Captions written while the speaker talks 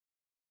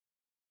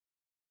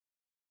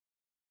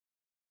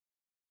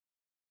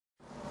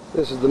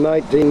This is the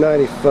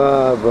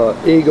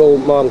 1995 Eagle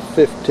Model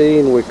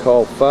 15 we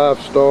call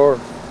 5-star,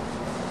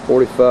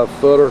 45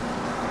 footer.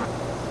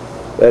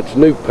 That's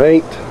new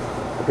paint.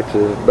 It's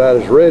about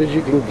as red as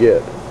you can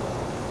get.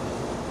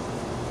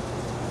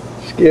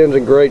 Skin's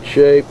in great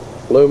shape.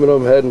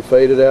 Aluminum hadn't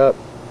faded out.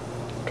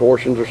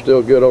 Torsions are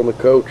still good on the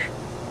coach.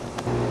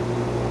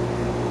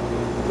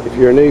 If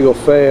you're an Eagle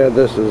fan,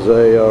 this is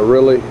a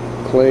really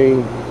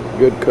clean,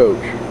 good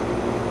coach.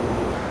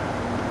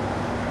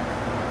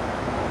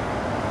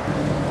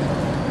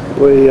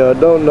 We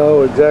don't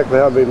know exactly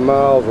how many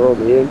miles are on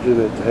the engine.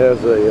 It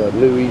has a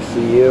new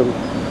ECM.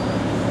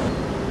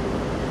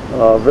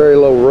 Very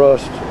low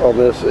rust on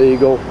this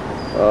Eagle.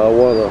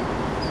 One of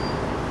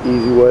the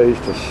easy ways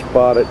to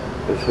spot it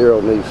is here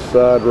on these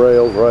side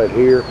rails right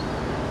here.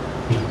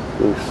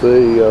 You can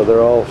see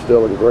they're all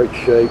still in great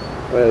shape,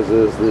 as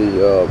is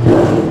the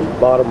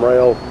bottom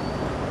rail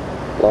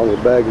along the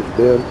baggage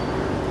bin.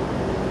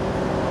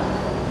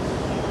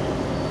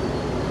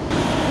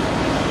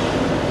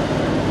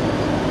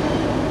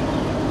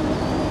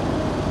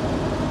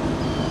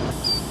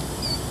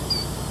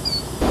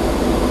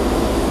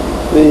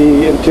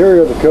 The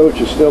interior of the coach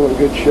is still in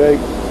good shape.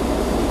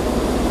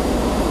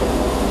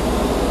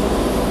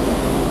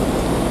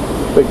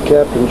 Big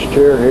captain's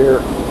chair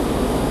here.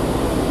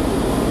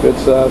 Good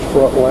sized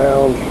front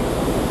lounge.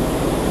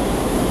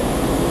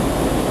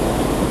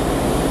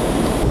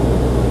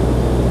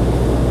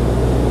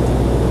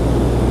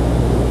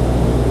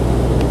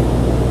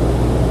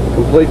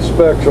 Complete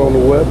specs on the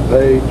web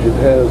page. It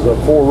has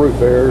 4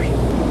 roof airs.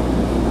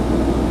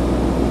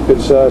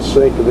 Good sized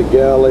sink to the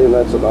galley, and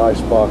that's an ice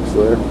box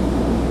there.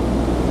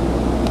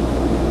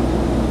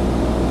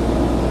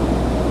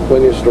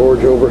 Plenty of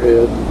storage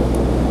overhead.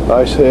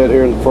 Nice head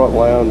here in the front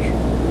lounge.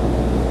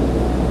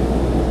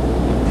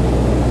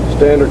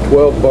 Standard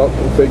 12 bunk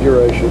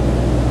configuration.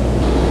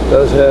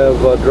 Does have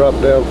drop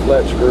down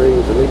flat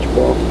screens in each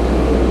bunk.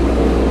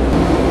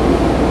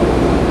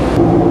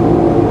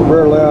 The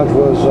rear lounge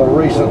was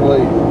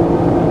recently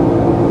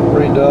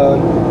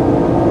redone.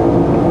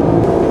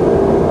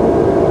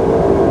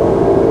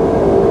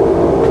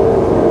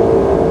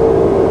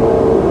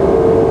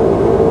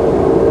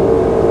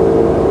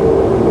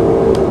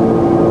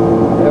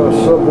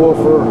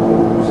 Subwoofer,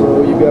 so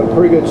you've got a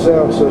pretty good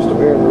sound system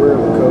here in the rear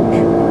of the coach.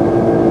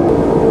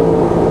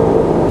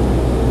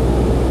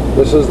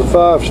 This is the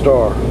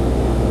 5-star.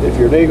 If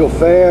you're an Eagle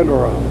fan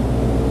or a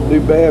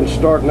new band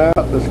starting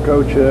out, this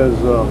coach has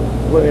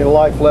plenty of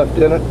life left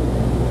in it.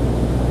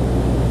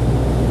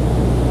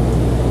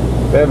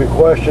 If you have any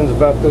questions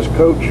about this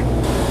coach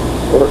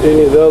or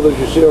any of the others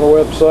you see on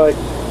our website,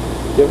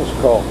 give us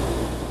a call.